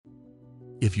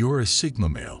If you're a Sigma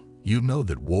male, you know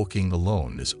that walking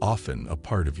alone is often a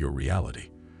part of your reality.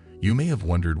 You may have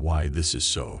wondered why this is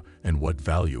so and what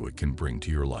value it can bring to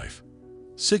your life.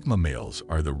 Sigma males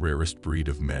are the rarest breed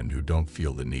of men who don't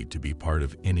feel the need to be part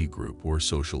of any group or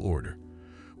social order.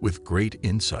 With great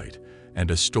insight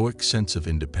and a stoic sense of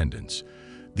independence,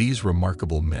 these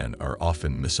remarkable men are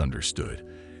often misunderstood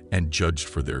and judged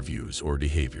for their views or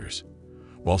behaviors.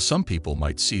 While some people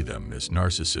might see them as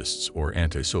narcissists or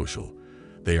antisocial,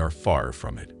 they are far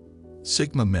from it.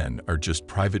 Sigma men are just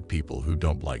private people who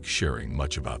don't like sharing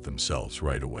much about themselves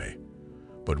right away.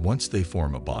 But once they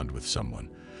form a bond with someone,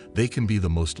 they can be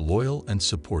the most loyal and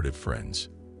supportive friends.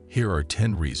 Here are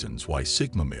 10 reasons why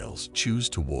Sigma males choose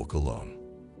to walk alone.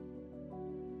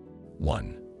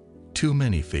 1. Too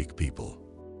many fake people.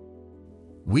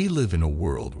 We live in a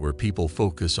world where people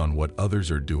focus on what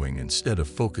others are doing instead of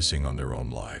focusing on their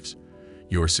own lives.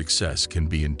 Your success can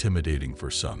be intimidating for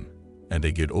some, and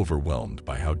they get overwhelmed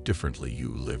by how differently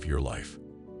you live your life.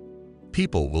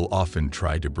 People will often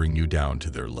try to bring you down to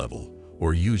their level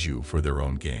or use you for their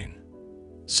own gain.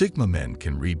 Sigma men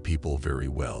can read people very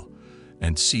well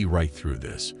and see right through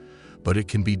this, but it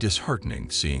can be disheartening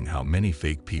seeing how many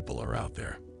fake people are out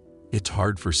there. It's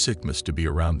hard for Sigmas to be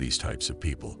around these types of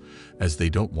people, as they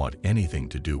don't want anything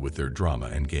to do with their drama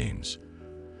and games.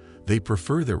 They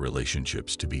prefer their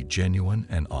relationships to be genuine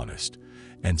and honest,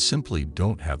 and simply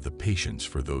don't have the patience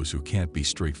for those who can't be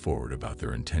straightforward about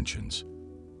their intentions.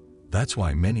 That's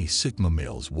why many Sigma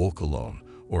males walk alone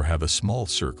or have a small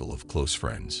circle of close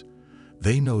friends.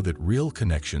 They know that real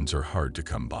connections are hard to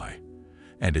come by,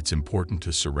 and it's important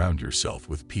to surround yourself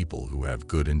with people who have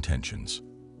good intentions.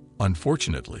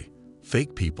 Unfortunately,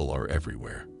 fake people are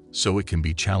everywhere, so it can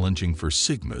be challenging for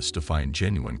Sigmas to find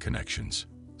genuine connections.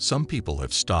 Some people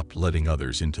have stopped letting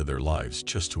others into their lives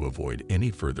just to avoid any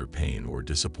further pain or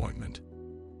disappointment.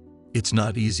 It's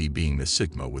not easy being a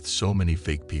Sigma with so many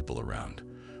fake people around,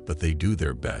 but they do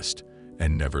their best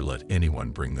and never let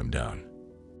anyone bring them down.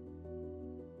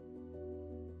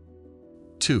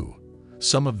 2.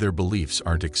 Some of their beliefs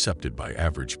aren't accepted by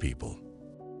average people.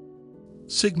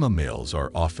 Sigma males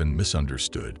are often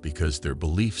misunderstood because their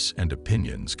beliefs and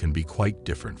opinions can be quite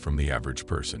different from the average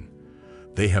person.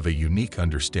 They have a unique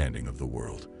understanding of the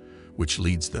world, which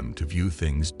leads them to view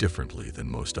things differently than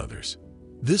most others.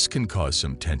 This can cause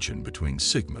some tension between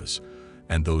Sigmas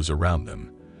and those around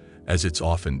them, as it's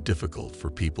often difficult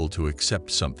for people to accept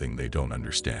something they don't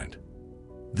understand.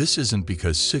 This isn't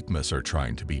because Sigmas are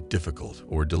trying to be difficult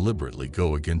or deliberately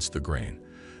go against the grain.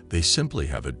 They simply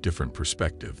have a different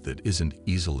perspective that isn't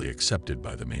easily accepted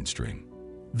by the mainstream.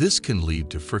 This can lead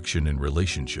to friction in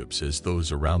relationships, as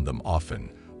those around them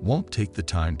often won't take the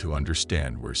time to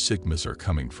understand where Sigmas are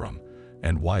coming from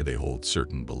and why they hold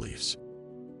certain beliefs.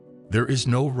 There is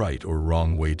no right or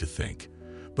wrong way to think,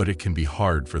 but it can be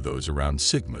hard for those around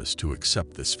Sigmas to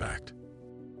accept this fact.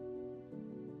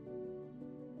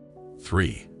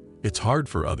 3. It's hard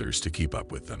for others to keep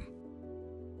up with them.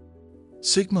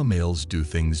 Sigma males do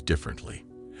things differently,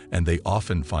 and they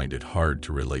often find it hard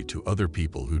to relate to other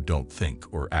people who don't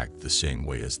think or act the same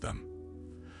way as them.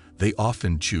 They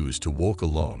often choose to walk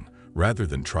alone rather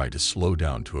than try to slow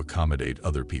down to accommodate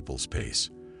other people's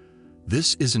pace.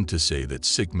 This isn't to say that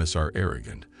Sigmas are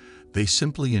arrogant. They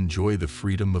simply enjoy the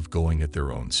freedom of going at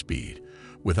their own speed,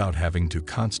 without having to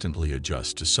constantly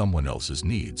adjust to someone else's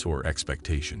needs or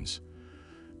expectations.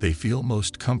 They feel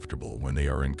most comfortable when they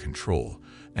are in control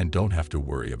and don't have to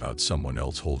worry about someone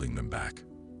else holding them back.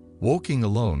 Walking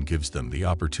alone gives them the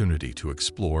opportunity to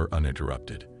explore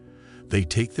uninterrupted. They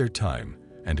take their time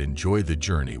and enjoy the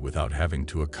journey without having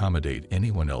to accommodate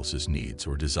anyone else's needs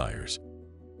or desires.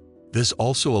 This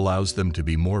also allows them to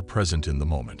be more present in the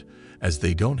moment, as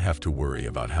they don't have to worry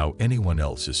about how anyone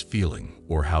else is feeling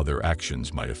or how their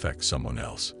actions might affect someone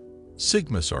else.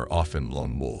 Sigmas are often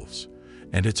lone wolves,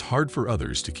 and it's hard for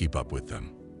others to keep up with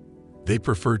them. They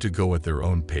prefer to go at their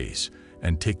own pace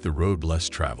and take the road less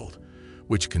traveled,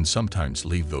 which can sometimes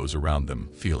leave those around them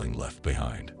feeling left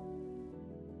behind.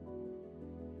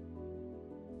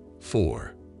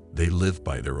 4. They live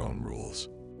by their own rules.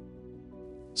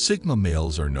 Sigma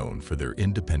males are known for their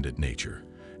independent nature,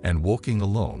 and walking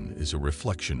alone is a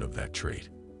reflection of that trait.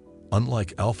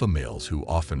 Unlike alpha males who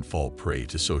often fall prey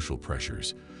to social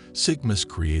pressures, Sigmas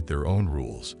create their own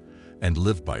rules and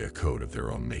live by a code of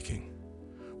their own making.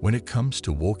 When it comes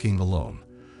to walking alone,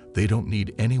 they don't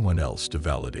need anyone else to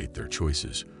validate their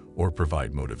choices or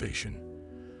provide motivation.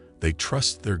 They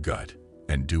trust their gut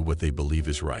and do what they believe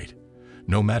is right,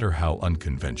 no matter how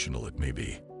unconventional it may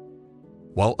be.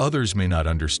 While others may not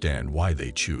understand why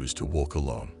they choose to walk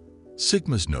alone,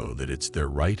 Sigmas know that it's their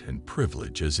right and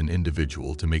privilege as an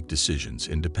individual to make decisions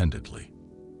independently.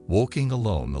 Walking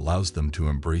alone allows them to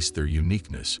embrace their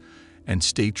uniqueness and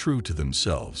stay true to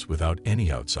themselves without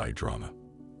any outside drama.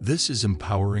 This is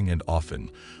empowering and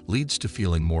often leads to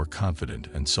feeling more confident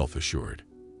and self-assured.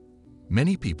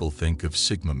 Many people think of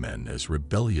Sigma men as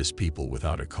rebellious people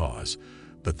without a cause,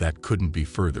 but that couldn't be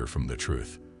further from the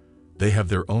truth. They have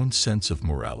their own sense of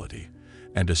morality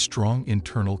and a strong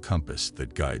internal compass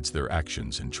that guides their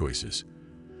actions and choices.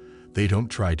 They don't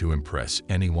try to impress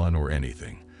anyone or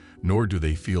anything, nor do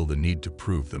they feel the need to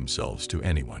prove themselves to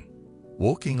anyone.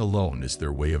 Walking alone is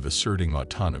their way of asserting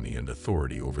autonomy and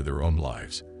authority over their own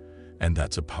lives, and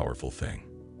that's a powerful thing.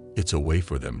 It's a way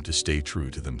for them to stay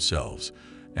true to themselves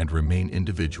and remain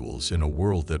individuals in a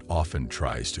world that often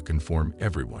tries to conform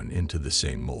everyone into the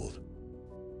same mold.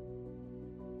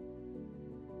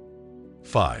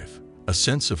 5. A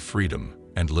sense of freedom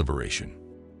and liberation.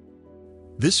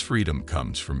 This freedom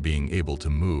comes from being able to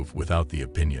move without the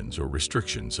opinions or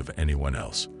restrictions of anyone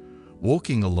else.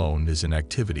 Walking alone is an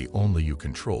activity only you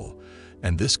control,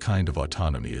 and this kind of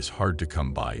autonomy is hard to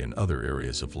come by in other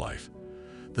areas of life.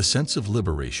 The sense of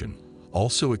liberation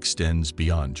also extends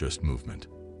beyond just movement.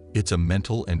 It's a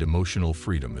mental and emotional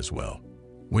freedom as well.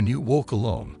 When you walk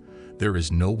alone, there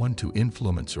is no one to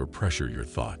influence or pressure your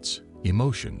thoughts,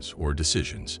 emotions, or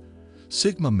decisions.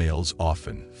 Sigma males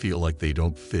often feel like they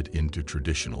don't fit into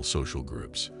traditional social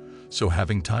groups, so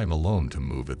having time alone to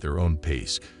move at their own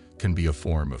pace can be a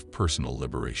form of personal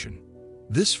liberation.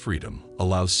 This freedom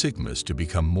allows Sigmas to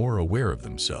become more aware of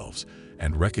themselves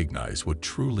and recognize what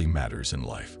truly matters in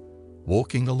life.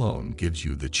 Walking alone gives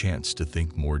you the chance to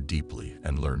think more deeply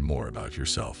and learn more about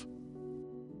yourself.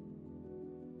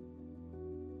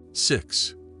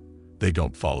 6. They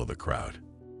don't follow the crowd.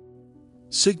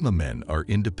 Sigma men are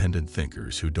independent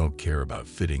thinkers who don't care about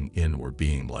fitting in or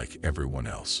being like everyone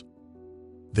else.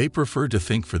 They prefer to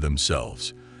think for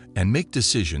themselves and make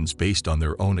decisions based on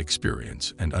their own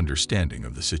experience and understanding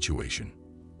of the situation.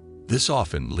 This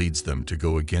often leads them to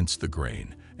go against the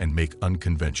grain and make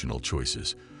unconventional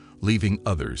choices, leaving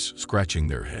others scratching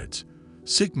their heads.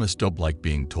 Sigmas don't like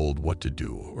being told what to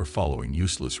do or following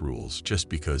useless rules just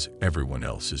because everyone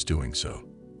else is doing so.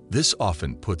 This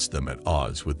often puts them at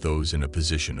odds with those in a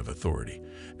position of authority,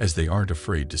 as they aren't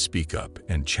afraid to speak up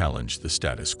and challenge the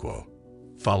status quo.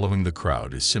 Following the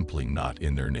crowd is simply not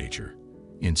in their nature.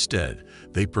 Instead,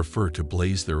 they prefer to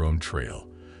blaze their own trail,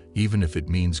 even if it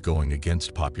means going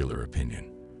against popular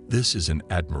opinion. This is an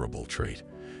admirable trait,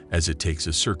 as it takes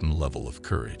a certain level of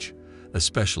courage,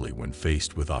 especially when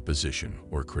faced with opposition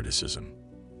or criticism.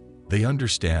 They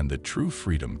understand that true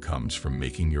freedom comes from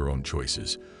making your own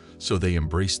choices, so they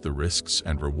embrace the risks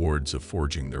and rewards of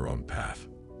forging their own path.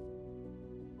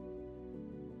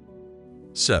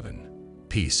 7.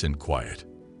 Peace and quiet.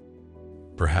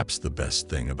 Perhaps the best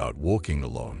thing about walking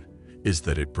alone is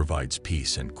that it provides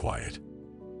peace and quiet.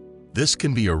 This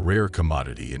can be a rare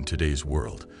commodity in today's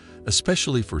world,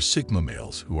 especially for Sigma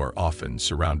males who are often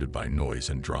surrounded by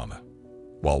noise and drama.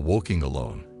 While walking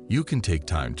alone, you can take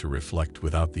time to reflect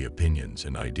without the opinions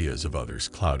and ideas of others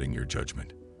clouding your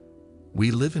judgment. We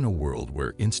live in a world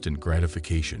where instant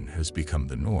gratification has become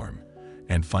the norm,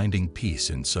 and finding peace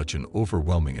in such an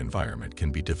overwhelming environment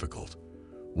can be difficult.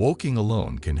 Walking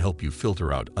alone can help you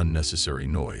filter out unnecessary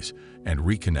noise and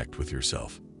reconnect with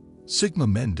yourself. Sigma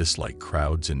men dislike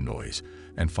crowds and noise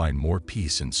and find more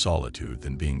peace in solitude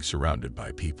than being surrounded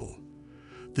by people.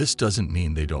 This doesn't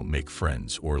mean they don't make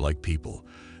friends or like people.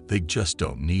 They just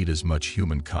don't need as much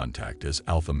human contact as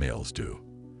alpha males do.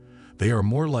 They are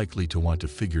more likely to want to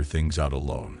figure things out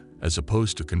alone, as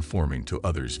opposed to conforming to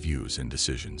others' views and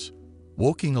decisions.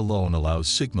 Walking alone allows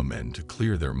Sigma men to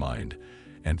clear their mind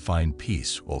and find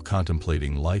peace while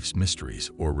contemplating life's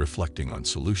mysteries or reflecting on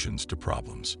solutions to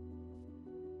problems.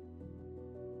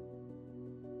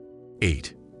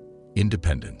 8.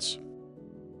 Independence.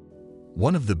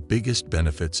 One of the biggest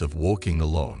benefits of walking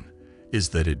alone is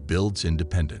that it builds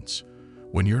independence.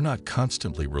 When you're not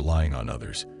constantly relying on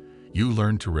others, you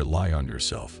learn to rely on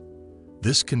yourself.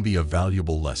 This can be a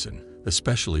valuable lesson,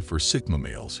 especially for Sigma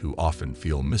males who often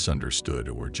feel misunderstood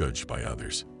or judged by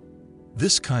others.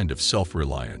 This kind of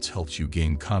self-reliance helps you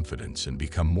gain confidence and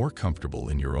become more comfortable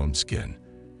in your own skin.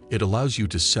 It allows you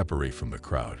to separate from the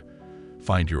crowd,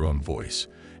 find your own voice,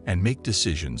 and make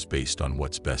decisions based on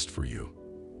what's best for you.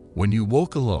 When you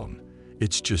walk alone,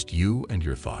 it's just you and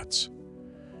your thoughts.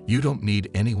 You don't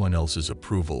need anyone else's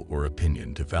approval or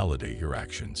opinion to validate your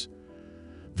actions.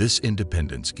 This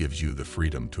independence gives you the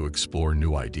freedom to explore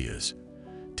new ideas,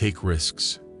 take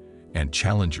risks, and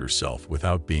challenge yourself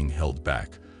without being held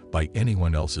back by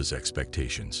anyone else's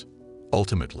expectations.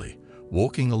 Ultimately,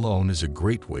 Walking alone is a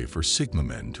great way for Sigma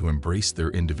men to embrace their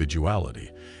individuality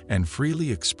and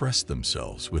freely express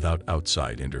themselves without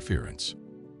outside interference.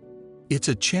 It's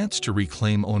a chance to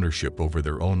reclaim ownership over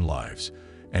their own lives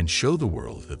and show the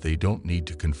world that they don't need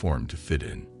to conform to fit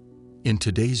in. In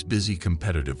today's busy,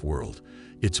 competitive world,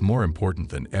 it's more important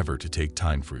than ever to take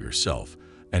time for yourself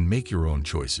and make your own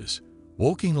choices.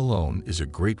 Walking alone is a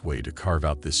great way to carve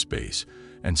out this space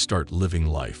and start living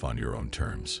life on your own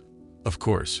terms. Of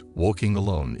course, walking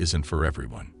alone isn't for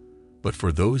everyone, but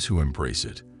for those who embrace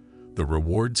it, the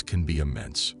rewards can be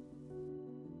immense.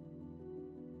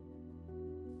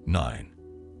 9.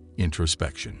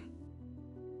 Introspection.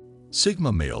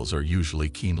 Sigma males are usually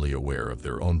keenly aware of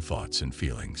their own thoughts and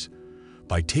feelings.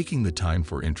 By taking the time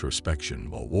for introspection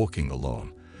while walking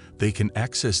alone, they can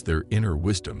access their inner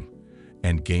wisdom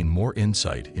and gain more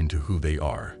insight into who they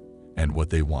are and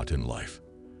what they want in life.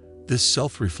 This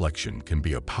self-reflection can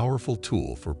be a powerful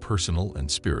tool for personal and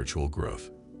spiritual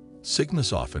growth.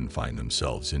 Sigmas often find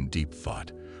themselves in deep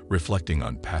thought, reflecting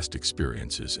on past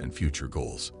experiences and future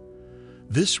goals.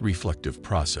 This reflective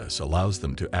process allows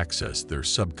them to access their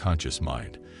subconscious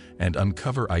mind and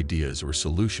uncover ideas or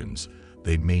solutions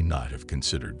they may not have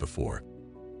considered before.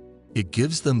 It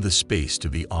gives them the space to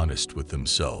be honest with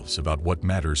themselves about what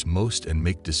matters most and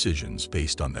make decisions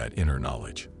based on that inner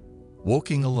knowledge.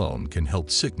 Walking alone can help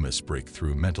Sigmas break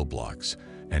through mental blocks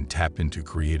and tap into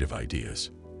creative ideas.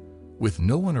 With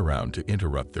no one around to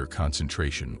interrupt their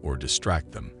concentration or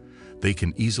distract them, they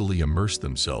can easily immerse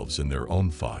themselves in their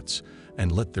own thoughts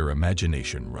and let their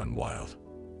imagination run wild.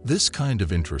 This kind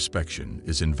of introspection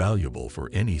is invaluable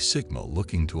for any Sigma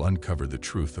looking to uncover the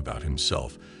truth about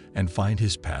himself and find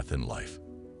his path in life.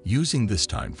 Using this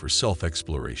time for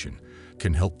self-exploration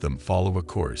can help them follow a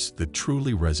course that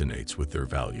truly resonates with their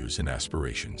values and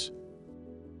aspirations.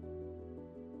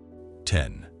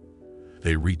 10.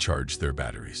 They recharge their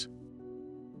batteries.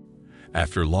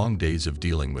 After long days of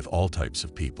dealing with all types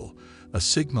of people, a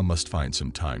Sigma must find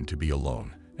some time to be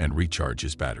alone and recharge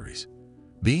his batteries.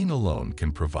 Being alone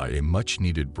can provide a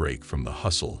much-needed break from the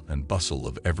hustle and bustle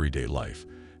of everyday life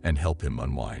and help him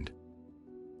unwind.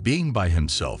 Being by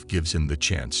himself gives him the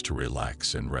chance to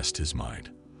relax and rest his mind,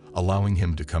 allowing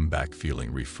him to come back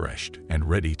feeling refreshed and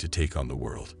ready to take on the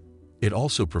world. It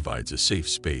also provides a safe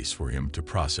space for him to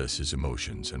process his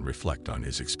emotions and reflect on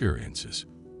his experiences.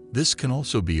 This can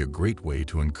also be a great way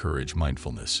to encourage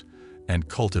mindfulness and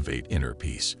cultivate inner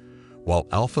peace. While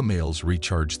alpha males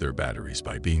recharge their batteries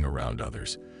by being around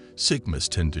others, Sigmas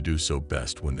tend to do so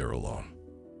best when they're alone.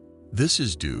 This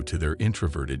is due to their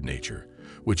introverted nature,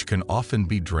 which can often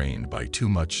be drained by too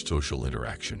much social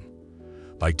interaction.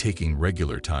 By taking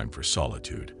regular time for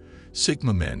solitude,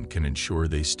 Sigma men can ensure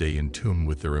they stay in tune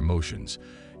with their emotions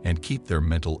and keep their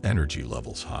mental energy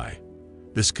levels high.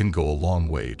 This can go a long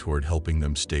way toward helping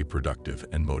them stay productive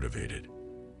and motivated.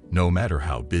 No matter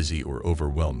how busy or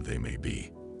overwhelmed they may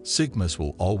be, Sigmas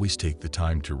will always take the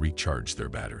time to recharge their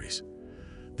batteries.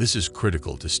 This is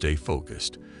critical to stay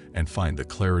focused and find the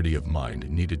clarity of mind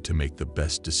needed to make the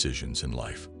best decisions in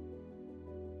life.